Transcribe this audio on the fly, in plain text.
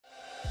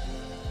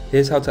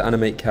Here's how to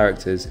animate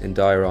characters in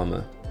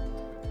Diorama.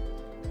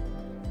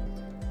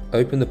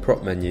 Open the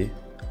prop menu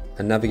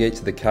and navigate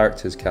to the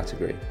Characters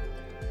category.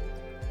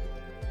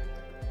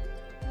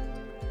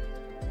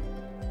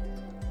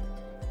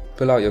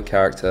 Pull out your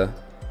character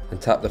and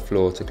tap the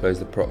floor to close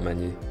the prop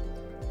menu.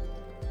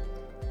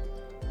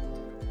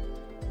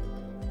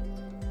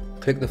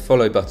 Click the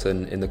Follow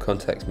button in the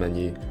context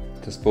menu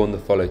to spawn the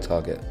follow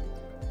target.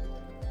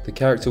 The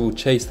character will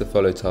chase the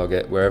follow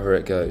target wherever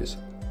it goes.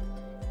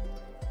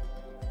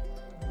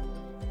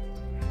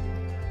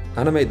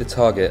 Animate the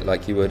target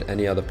like you would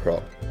any other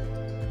prop.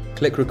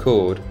 Click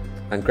Record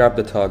and grab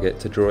the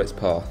target to draw its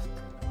path.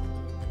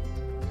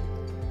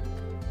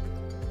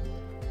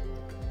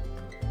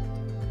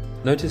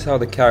 Notice how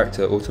the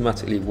character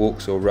automatically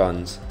walks or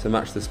runs to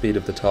match the speed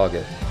of the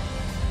target.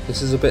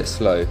 This is a bit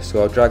slow,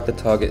 so I'll drag the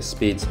target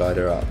speed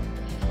slider up.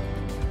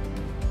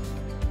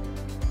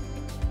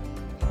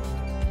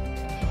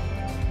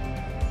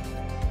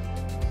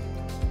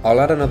 I'll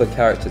add another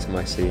character to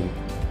my scene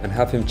and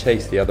have him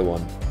chase the other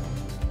one.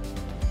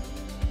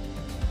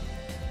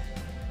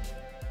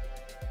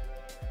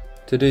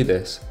 To do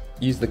this,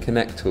 use the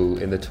Connect tool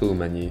in the Tool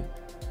menu.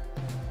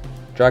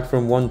 Drag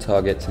from one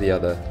target to the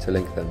other to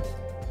link them.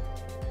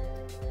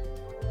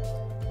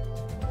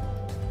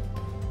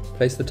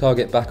 Place the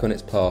target back on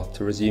its path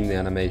to resume the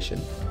animation.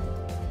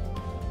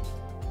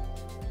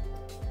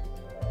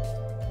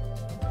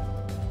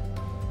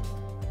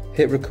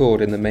 Hit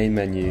record in the main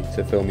menu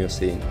to film your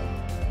scene.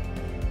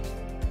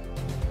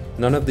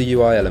 None of the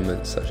UI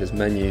elements such as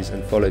menus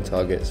and follow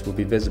targets will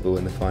be visible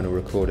in the final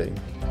recording.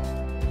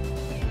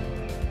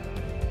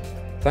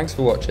 Thanks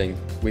for watching.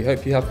 We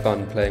hope you have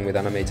fun playing with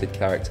animated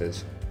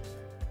characters.